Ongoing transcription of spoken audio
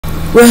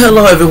Well,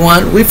 hello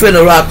everyone. We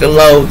finna rock and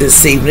roll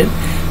this evening.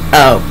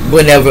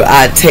 Whenever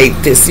I tape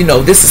this,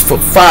 this is for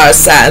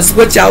Fireside.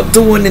 What y'all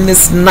doing in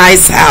this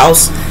nice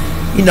house?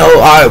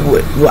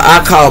 What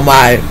I call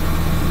why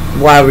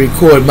I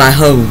record my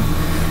home.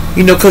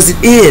 Cause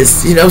it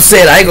is. What I'm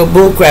saying? I ain't gonna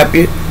bullcrap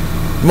you.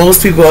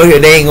 Most people out here,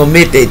 they ain't gonna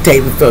admit they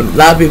taping from. A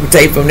lot of people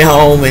tape from their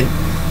home, and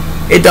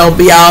it don't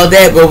be all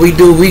that. But we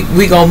do.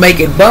 We gonna make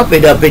it bump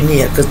it up in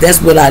here, cause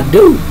that's what I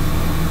do.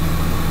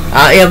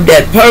 I am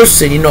that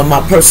person.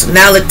 My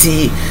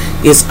personality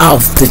is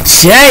off the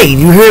chain.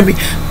 You hear me?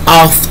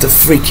 Off the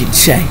freaking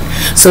chain.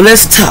 So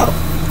let's talk.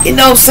 What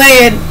I'm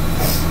saying?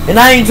 And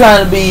I ain't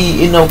trying to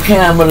be,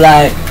 camera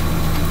like,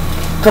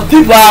 cause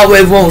people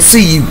always won't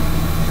see you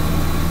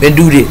and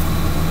do this.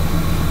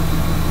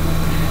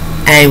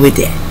 I ain't with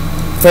that.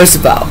 First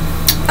of all,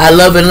 I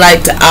love and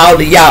like to all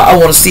of y'all. I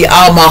want to see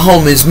all my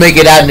homies make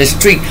it out in the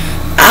street.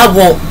 I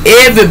want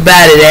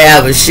everybody to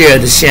have a share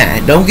of the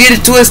shine. Don't get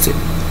it twisted.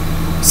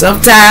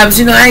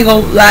 Sometimes, I ain't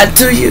gonna lie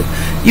to you.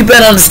 You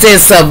better understand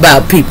something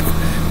about people.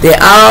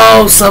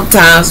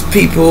 Sometimes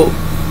people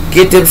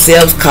get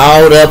themselves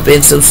caught up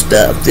in some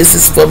stuff. This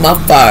is for my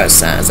fire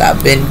signs.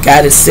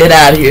 Got it set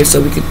out here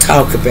so we can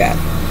talk about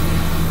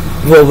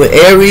it. Well, with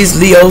Aries,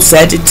 Leo,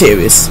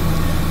 Sagittarius.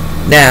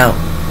 Now,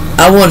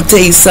 I want to tell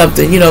you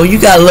something. You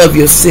gotta love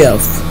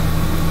yourself.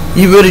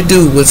 You really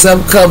do. When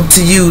something comes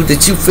to you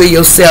that you feel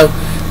yourself,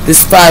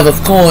 this 5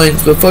 of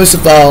coins. But first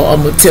of all,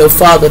 I'm going to tell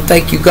Father,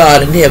 thank you,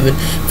 God in heaven,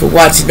 for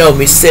watching over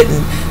me, setting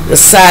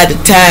aside the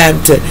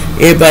time to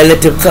everybody,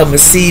 let them come and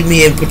see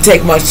me and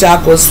protect my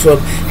chakras from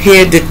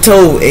head to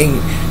toe and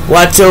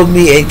watch over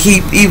me and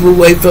keep evil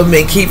away from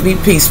me and keep me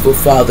peaceful,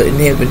 Father in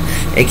heaven,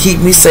 and keep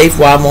me safe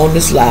while I'm on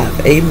this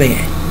live.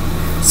 Amen.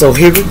 So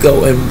here we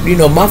go. And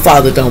my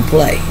Father don't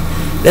play.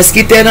 Let's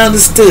get that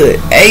understood.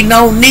 Ain't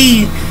no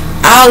need.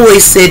 I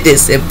always said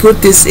this and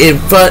put this in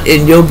front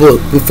in your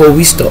book before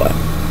we start.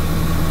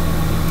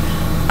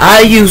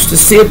 I used to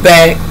sit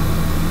back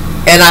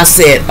and I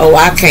said, oh,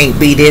 I can't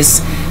be this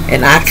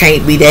and I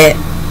can't be that.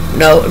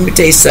 No, let me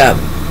tell you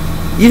something.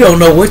 You don't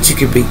know what you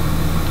can be.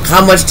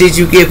 How much did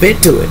you give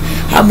into it?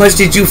 How much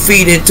did you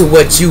feed into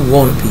what you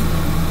want to be?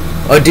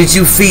 Or did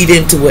you feed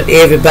into what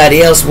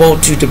everybody else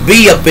wants you to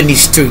be up in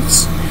these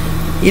streets?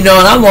 And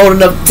I'm old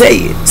enough to tell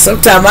you.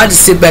 Sometimes I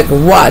just sit back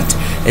and watch,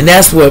 and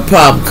that's where a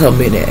problem come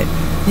in at.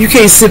 You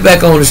can't sit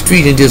back on the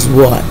street and just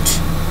watch.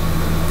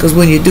 Because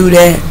when you do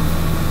that,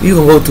 you're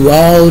going to go through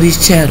all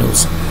these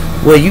channels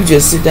where you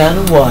just sit down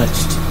and watch.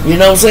 You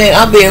know what I'm saying?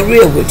 I'm being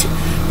real with you.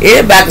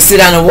 Everybody can sit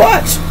down and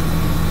watch.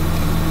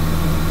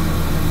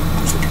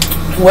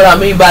 What I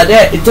mean by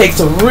that, it takes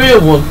a real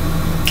one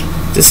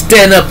to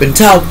stand up and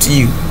talk to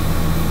you.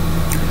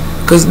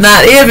 Because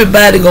not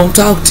everybody going to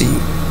talk to you.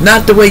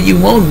 Not the way you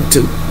want them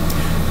to.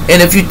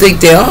 And if you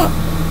think they are,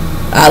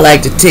 I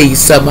like to tell you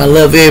something. I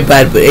love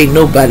everybody, but ain't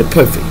nobody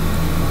perfect.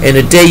 And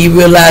the day you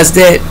realize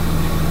that,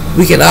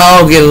 we can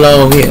all get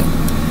along here.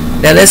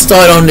 Now let's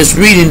start on this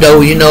reading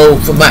though,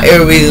 for my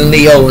Aries and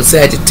Leo and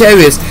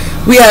Sagittarius.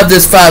 We have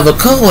this 5 of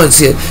coins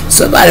here.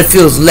 Somebody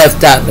feels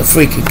left out in the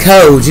freaking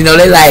cold. They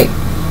like,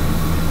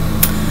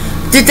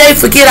 did they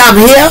forget I'm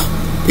here?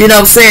 You know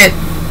what I'm saying?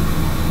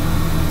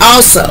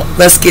 Also,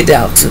 let's get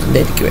down to the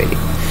nitty-gritty.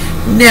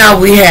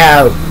 Now we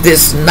have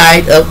this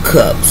Knight of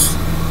Cups.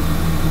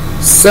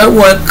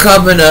 Someone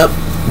coming up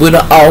with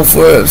an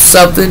offer of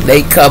something.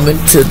 They come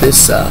into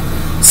this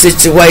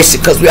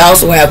situation, because we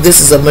also have, this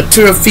is a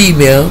mature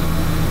female,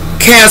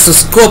 Cancer,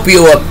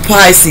 Scorpio, or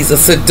Pisces, a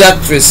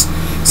seductress,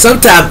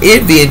 sometimes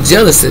envy and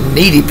jealous, a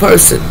needy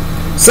person.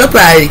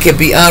 Somebody can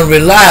be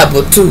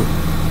unreliable too,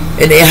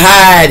 and they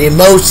hide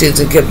emotions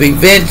and can be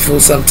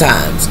vengeful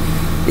sometimes.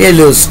 They're a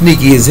little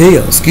sneaky as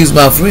hell, excuse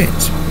my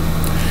French.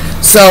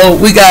 So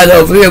we got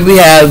over here, we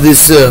have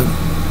this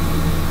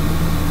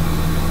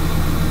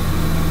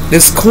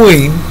this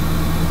queen,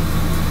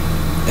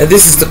 and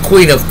this is the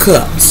Queen of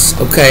Cups.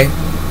 Okay,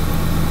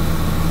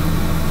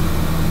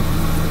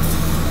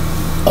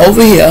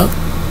 over here,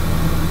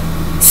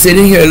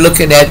 sitting here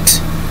looking at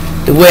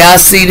the way I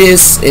see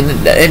this,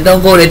 and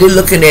don't go there, they're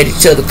looking at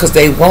each other because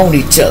they want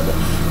each other.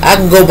 I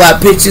can go by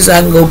pictures,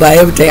 I can go by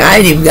everything. I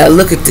ain't even got to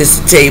look at this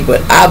to tell you,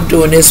 but I'm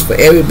doing this for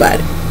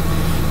everybody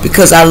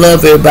because I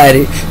love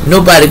everybody.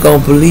 Nobody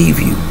gonna believe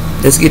you.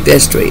 Let's get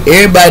that straight.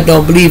 Everybody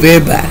don't believe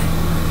everybody.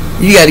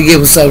 You got to give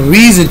them some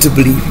reason to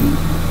believe you,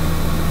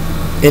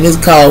 and it's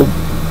called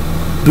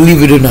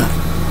believe it or not.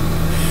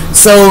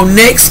 So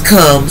next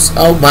comes,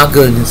 oh my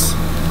goodness,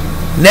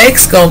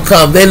 next gonna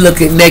come, they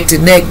looking neck to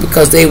neck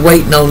because they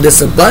waiting on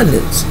this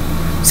abundance.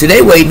 See,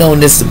 they waiting on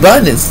this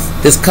abundance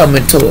that's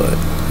coming toward.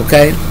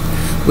 Okay,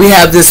 we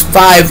have this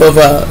 5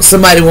 of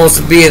somebody wants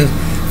to be in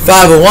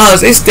 5 of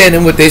Wands. They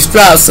standing with their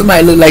straps.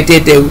 Somebody look like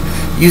that.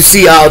 You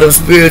see all them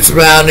spirits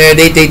around there.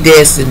 They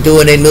dancing,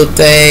 doing their little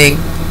thing.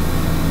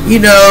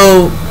 Doing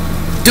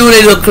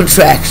their little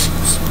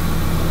contractions.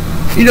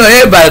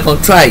 Everybody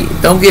gonna try you.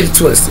 Don't get it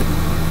twisted.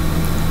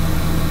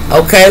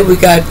 Okay, we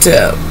got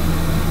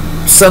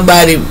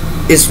somebody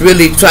is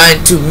really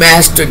trying to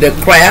master the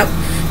craft.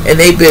 and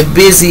they've been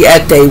busy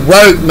at their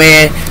work,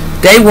 man.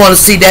 They want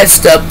to see that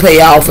stuff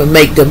pay off and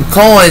make them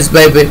coins,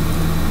 baby.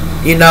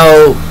 You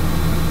know,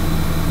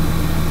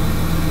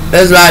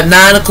 there's about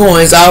 9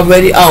 coins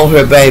already on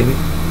her, baby.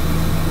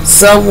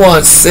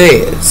 Someone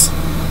says,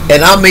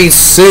 and I mean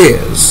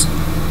says,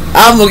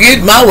 I'm gonna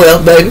get my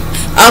wealth, baby.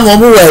 I'm on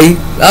my way.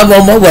 I'm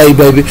on my way,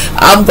 baby.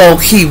 I'm gonna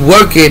keep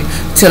working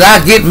till I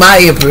get my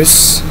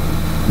empress.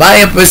 My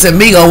empress and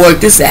me gonna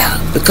work this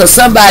out. Because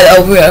somebody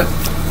over here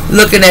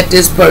looking at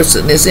this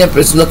person, this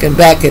empress looking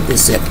back at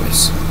this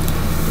empress.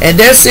 And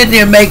they're sitting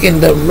there making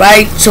the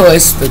right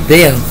choice for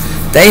them.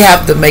 They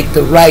have to make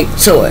the right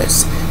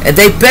choice. And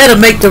they better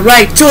make the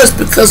right choice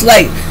because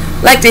like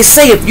they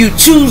say, if you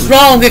choose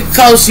wrong, it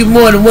costs you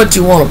more than what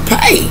you want to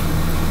pay.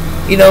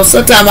 You know,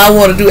 sometimes I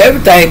want to do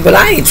everything, but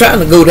I ain't trying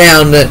to go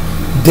down the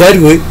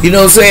dead way. You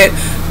know what I'm saying?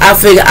 I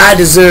figure I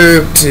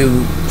deserve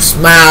to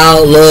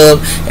smile,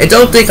 love, and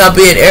don't think I'm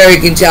being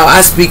arrogant, y'all.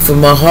 I speak from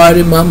my heart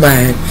and my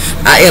mind.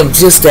 I am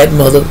just that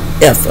mother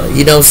effer.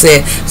 You know what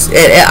I'm saying?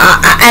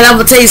 And I'm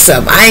going to tell you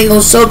something. I ain't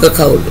going to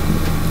sugarcoat it.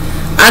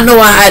 I know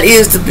how it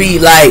is to be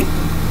like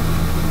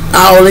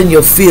all in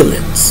your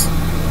feelings.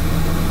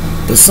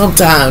 But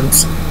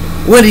sometimes,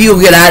 when do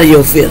you get out of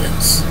your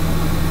feelings?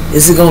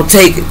 Is it going to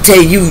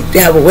tell you to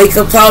have a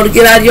wake-up call to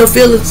get out of your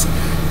feelings?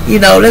 You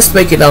know, let's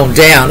make it on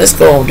down. Let's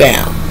go on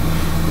down.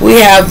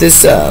 We have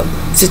this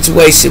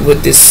situation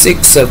with this this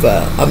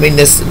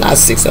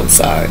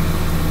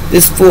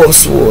 4 of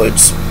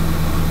swords.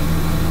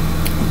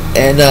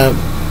 And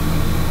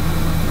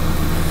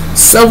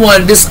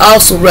this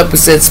also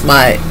represents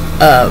my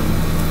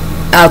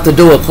out the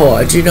door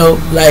card. You know,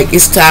 like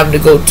it's time to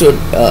go to,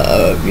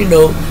 you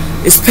know,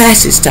 it's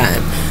passage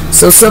time.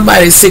 So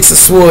somebody's 6 of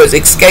swords,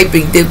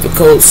 escaping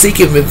difficult,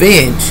 seeking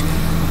revenge.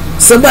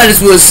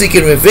 Somebody's was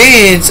seeking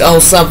revenge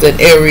on something,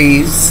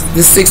 Aries.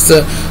 The 6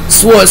 of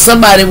swords,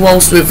 somebody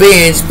wants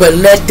revenge, but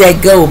let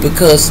that go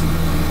because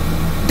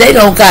they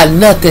don't got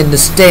nothing to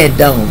stand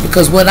on.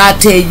 Because when I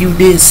tell you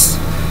this,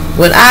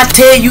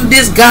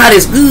 God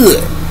is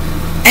good.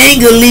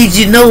 Ain't gonna lead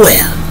you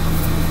nowhere.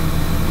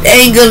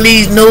 Ain't gonna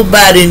lead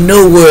nobody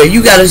nowhere.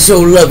 You gotta show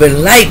love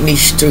and light in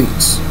these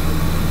streets.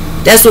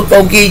 That's what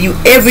gonna give you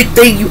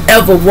everything you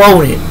ever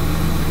wanted.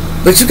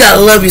 But you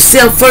gotta love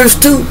yourself first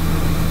too.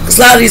 Cause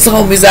a lot of these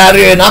homies out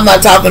here, and I'm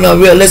not talking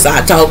unrealistic,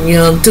 I talk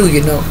young too,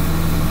 you know.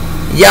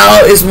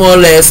 Y'all is more or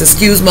less,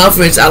 excuse my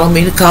French, I don't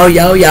mean to call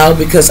y'all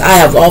because I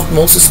have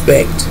utmost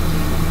respect.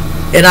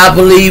 And I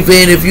believe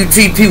in if you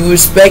treat people with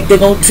respect, they're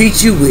gonna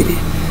treat you with it.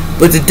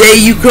 But the day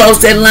you cross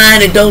that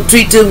line and don't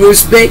treat them with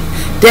respect,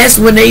 that's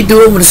when they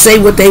do it, when they say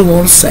what they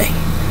want to say.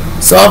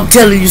 So I'm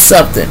telling you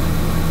something.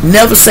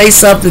 Never say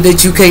something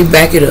that you can't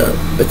back it up.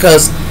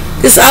 Because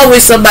there's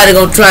always somebody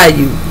going to try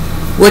you.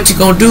 What you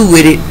going to do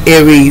with it,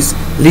 Aries,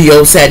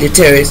 Leo,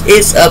 Sagittarius,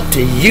 it's up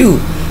to you.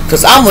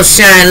 Because I'm going to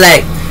shine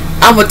like,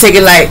 I'm going to take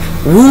it like,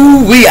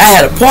 woo-wee, I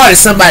had a party,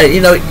 somebody, you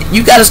know,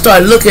 you got to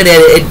start looking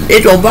at it,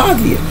 it don't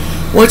bother you.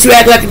 Once you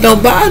act like it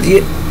don't bother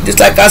you, just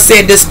like I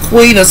said, this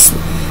queen of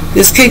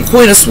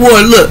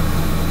swords, look,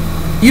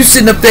 you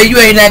sitting up there, you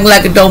ain't acting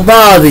like it don't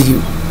bother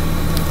you.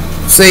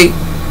 See?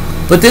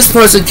 But this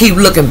person keep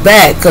looking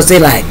back because they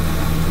like,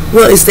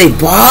 well, is they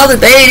bothered?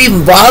 They ain't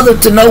even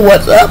bothered to know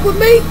what's up with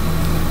me.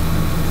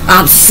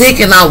 I'm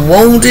sick and I'm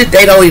wounded.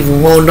 They don't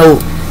even want to know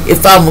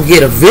if I'm going to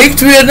get a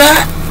victory or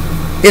not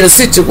in a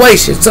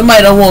situation.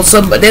 Somebody don't want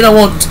to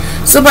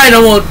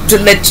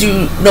let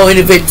you know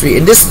any victory.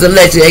 And this is a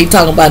legend. Ain't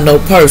talking about no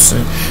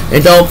person.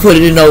 And don't put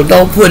it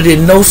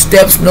in no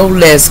steps, no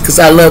less, because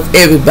I love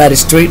everybody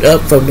straight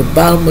up from the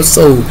bottom of my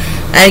soul.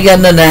 I ain't got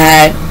nothing to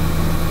hide.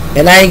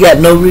 And I ain't got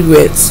no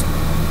regrets.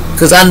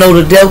 Because I know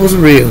the devil's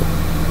real.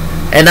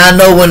 And I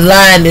know when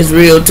lying is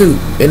real too.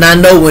 And I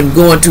know when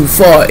going too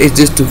far is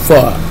just too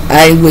far.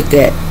 I ain't with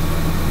that.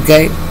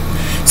 Okay?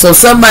 So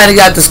somebody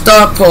got the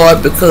star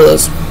card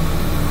because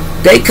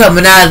they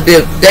coming out of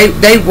there.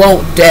 They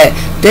want that.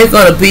 They're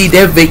going to be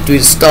their victory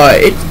to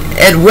start.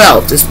 And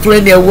wealth. There's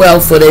plenty of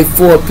wealth for their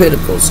 4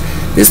 pentacles.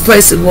 This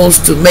person wants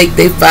to make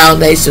their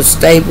foundation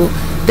stable.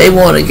 They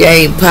want to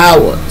gain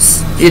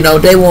powers. You know,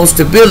 they want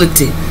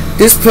stability.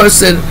 This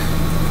person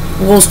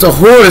wants to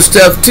hoard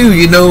stuff too,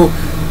 you know.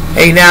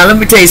 Hey, now, let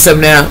me tell you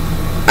something now.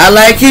 I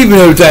like keeping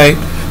everything.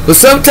 But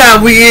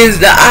sometimes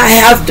I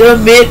have to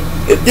admit,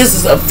 if this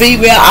is a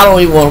female, I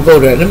don't even want to go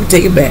there. Let me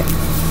take it back.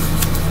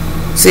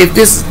 See, if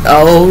this,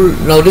 oh,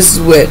 no, this is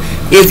where,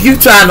 if you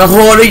trying to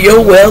hoard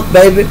your wealth,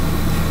 baby,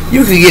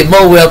 you can get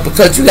more wealth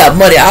because you got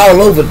money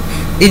all over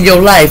in your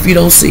life. You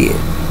don't see it.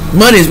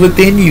 Money's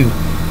within you.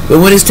 But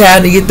when it's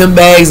time to get them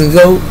bags and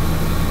go,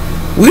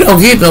 we don't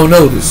get no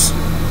notice.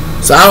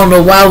 So I don't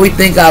know why we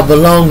think our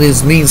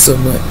belongings mean so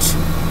much.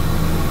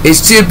 It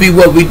should be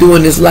what we do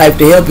in this life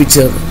to help each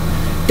other.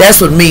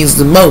 That's what means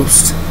the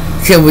most.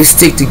 Can we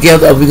stick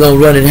together or we gonna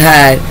run and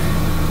hide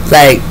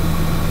like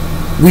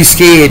we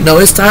scared? No,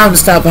 it's time to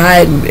stop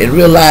hiding and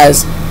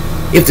realize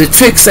if the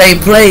tricks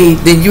ain't played,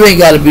 then you ain't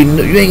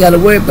gotta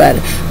worry about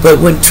it. But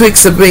when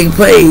tricks are being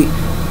played,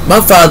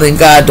 my Father and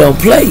God don't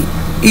play.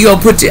 He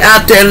gonna put you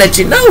out there and let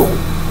you know.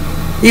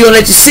 He gonna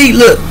let you see.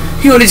 Look,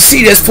 he gonna let you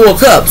see there's 4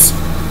 cups.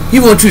 He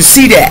want you to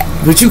see that,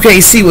 but you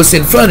can't see what's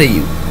in front of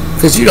you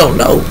because you don't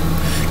know.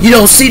 You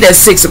don't see that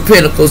 6 of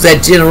Pentacles,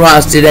 that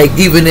generosity, that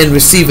giving and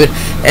receiving,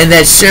 and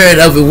that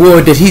sharing of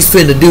reward that he's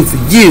finna do for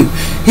you.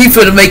 He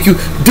finna make you,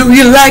 do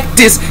you like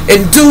this?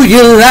 And do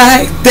you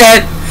like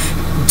that?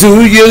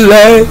 Do you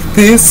like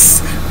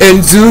this? And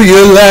do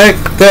you like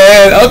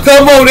that? Oh,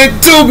 come on and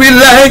do me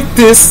like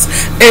this.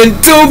 And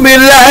do me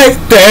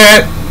like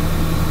that.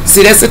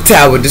 See, that's a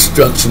tower of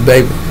destruction,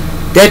 baby.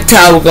 That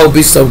tower gonna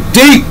be so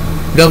deep.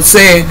 You know what I'm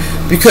saying?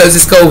 Because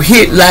it's gonna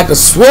hit like a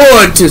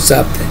sword to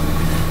something.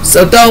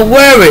 So don't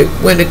worry.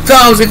 When it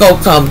comes, it's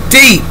gonna come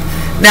deep.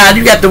 Now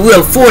you got the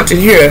Wheel of Fortune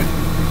here,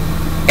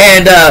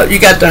 and you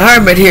got the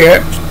Hermit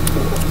here.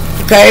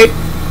 Okay.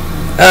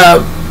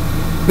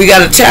 We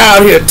got a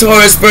child here,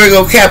 Taurus,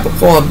 Virgo,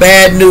 Capricorn.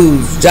 Bad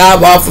news.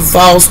 Job offer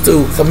falls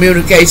through.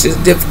 Communications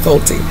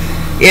difficulty.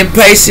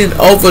 Impatient,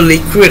 overly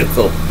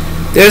critical.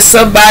 There's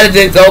somebody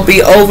that's gonna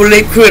be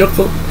overly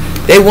critical.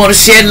 They want to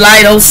shed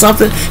light on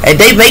something, and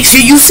they make sure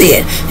you see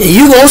it. And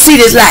you gonna see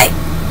this light.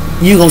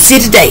 You gonna see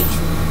today.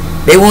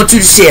 They want you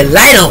to shed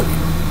light on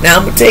it. Now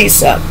I'm gonna tell you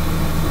something.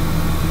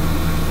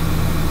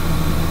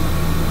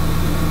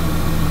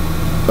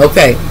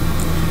 Okay,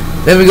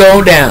 let me go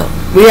on down.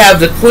 We have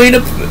the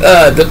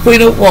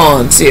Queen of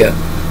Wands here.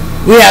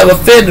 We have a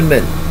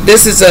Fenderman.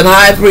 This is a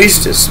High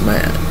Priestess,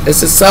 man.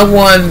 This is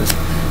someone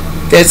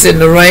that's in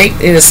the rank,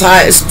 and it's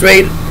high,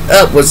 straight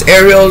up was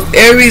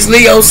Aries,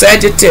 Leo,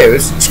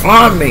 Sagittarius.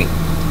 Charming.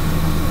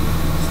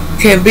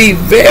 Can be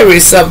very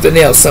something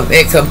else,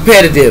 something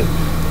competitive.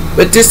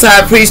 But this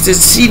High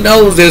Priestess, she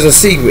knows there's a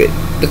secret.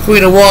 The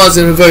Queen of Wands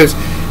in reverse,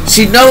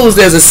 she knows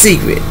there's a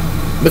secret.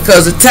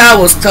 Because the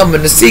tower's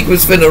coming, the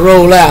secret's finna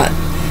roll out.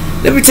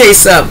 Let me tell you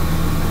something.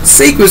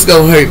 Secrets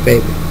gonna hurt,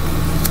 baby.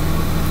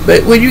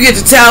 But when you get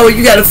the tower,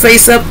 you gotta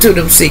face up to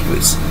them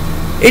secrets.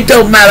 It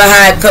don't matter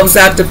how it comes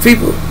out to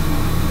people.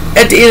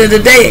 At the end of the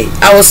day,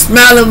 I was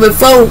smiling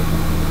before.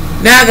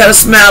 Now I gotta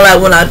smile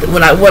out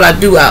when I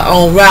do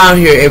on around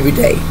here every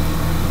day.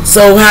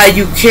 So how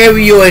you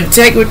carry your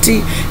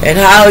integrity and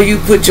how you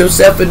put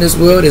yourself in this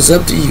world is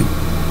up to you.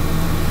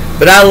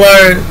 But I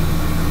learned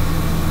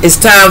it's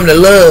time to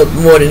love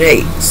more than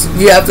hate.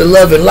 You have to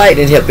love and light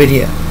and help in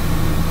here.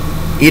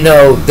 You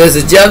know, there's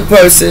a young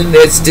person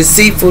that's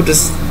deceitful,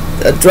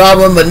 a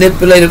drama,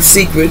 manipulative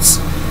secrets,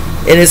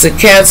 and it's a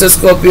Cancer,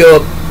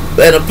 Scorpio,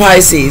 and a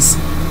Pisces.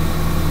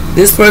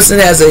 This person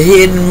has a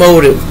hidden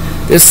motive.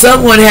 If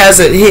someone has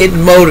a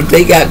hidden motive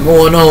they got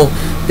going on,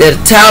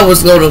 that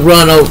tower's going to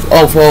run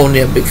off on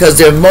them because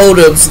their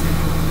motives,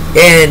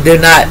 and they're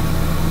not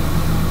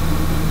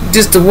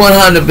just the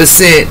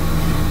 100%.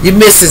 You're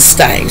missing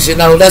things, you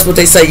know. That's what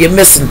they say. You're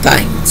missing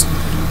things.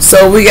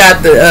 So we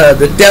got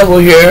the devil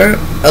here.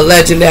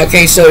 Allegedly, I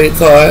can't show you the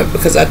card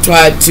because I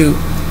tried to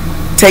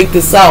take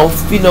this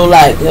off. You know,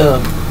 like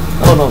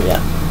hold on,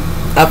 yeah.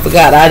 I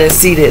forgot. I didn't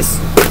see this.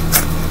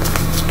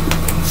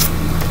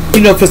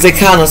 You know, because they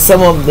kind of,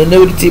 some of them, the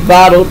nudity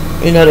bottle,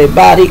 you know, their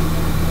body.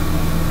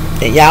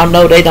 And y'all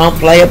know they don't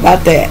play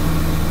about that.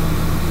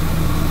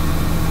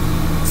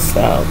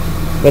 So,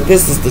 but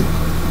this is the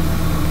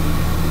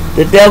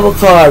devil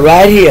card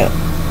right here.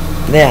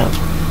 Now,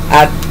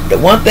 the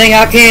one thing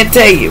I can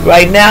tell you,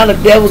 right now the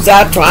devil's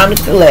out trying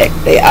to collect.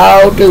 They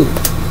all do.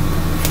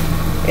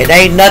 It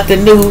ain't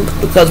nothing new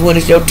because when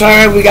it's your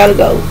turn, we gotta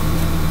go.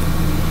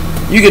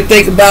 You can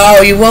think about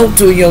all you want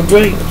to in your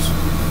dreams.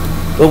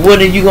 But when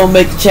are you gonna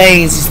make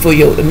changes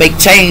make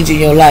change in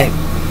your life?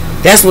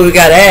 That's what we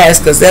gotta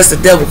ask, because that's the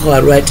devil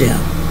card right there.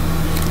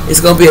 It's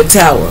gonna be a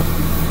tower.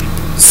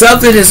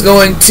 Something is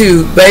going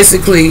to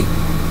basically,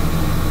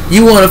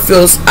 you want to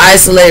feel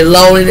isolated,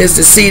 loneliness,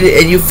 defeated,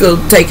 and you feel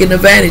taken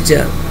advantage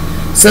of.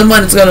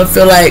 Someone's gonna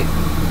feel like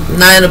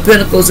 9 of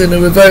Pentacles in the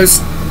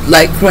reverse,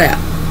 like crap.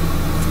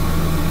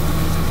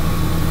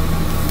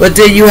 But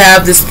then you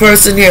have this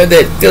person here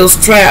that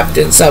feels trapped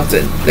in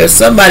something. There's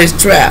somebody's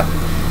trapped.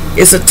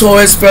 It's a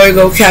Taurus,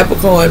 Virgo,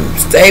 Capricorn.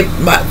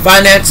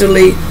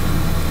 Financially,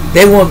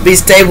 they want to be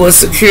stable and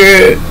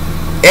secure,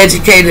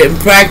 educated and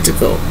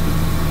practical.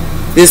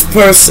 This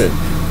person,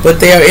 but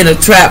they are in a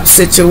trapped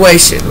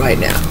situation right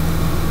now.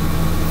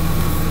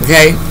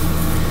 Okay,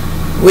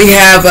 we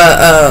have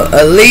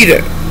a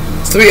leader,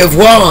 3 of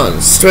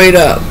Wands, straight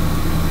up.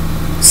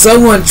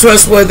 Someone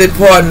trustworthy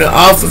partner,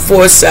 offer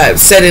foresight,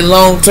 setting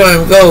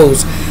long-term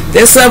goals.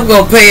 There's something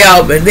gonna pay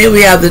off, and then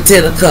we have the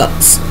 10 of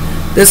Cups.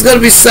 There's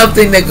gonna be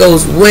something that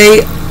goes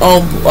way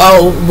on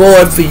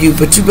board for you,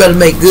 but you better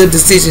make good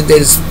decisions that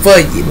is for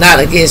you, not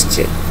against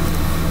you.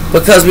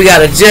 Because we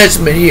got a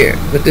judgment here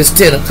with this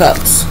 10 of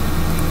Cups.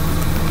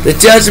 The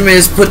judgment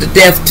is put to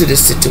death to this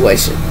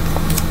situation.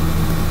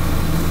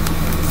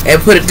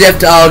 And put a death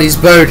to all these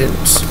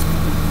burdens.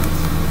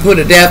 Put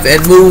a death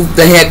and move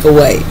the heck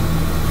away.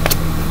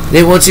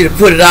 They want you to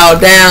put it all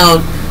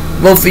down.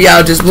 Both of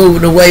y'all just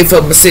moving away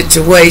from a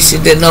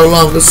situation that no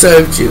longer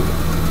served you.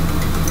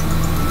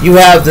 You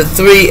have the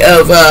 3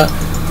 of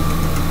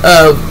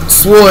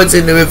swords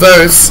in the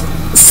reverse.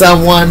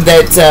 Someone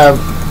that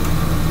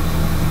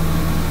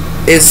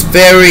is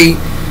very,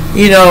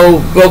 you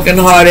know,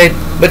 brokenhearted,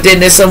 but then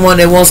there's someone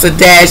that wants to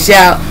dash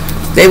out.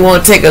 They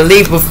want to take a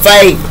leap of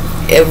faith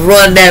and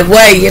run that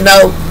way, you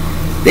know.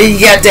 Then you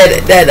got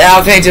that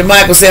Archangel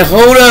Michael said,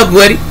 hold up,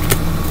 buddy.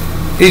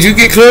 Did you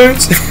get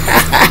clearance?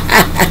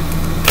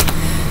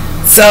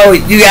 So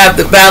you have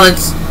to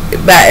balance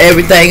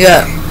everything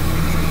up.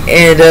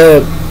 And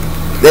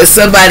there's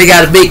somebody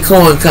got a big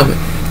coin coming.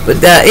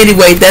 But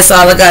anyway, that's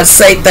all I got to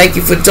say. Thank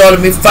you for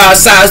joining me. Fire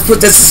signs,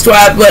 put that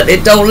subscribe button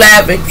and don't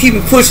laugh and keep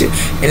it pushing.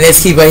 And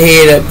let's keep our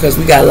head up because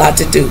we got a lot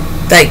to do.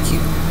 Thank you.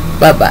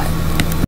 Bye-bye.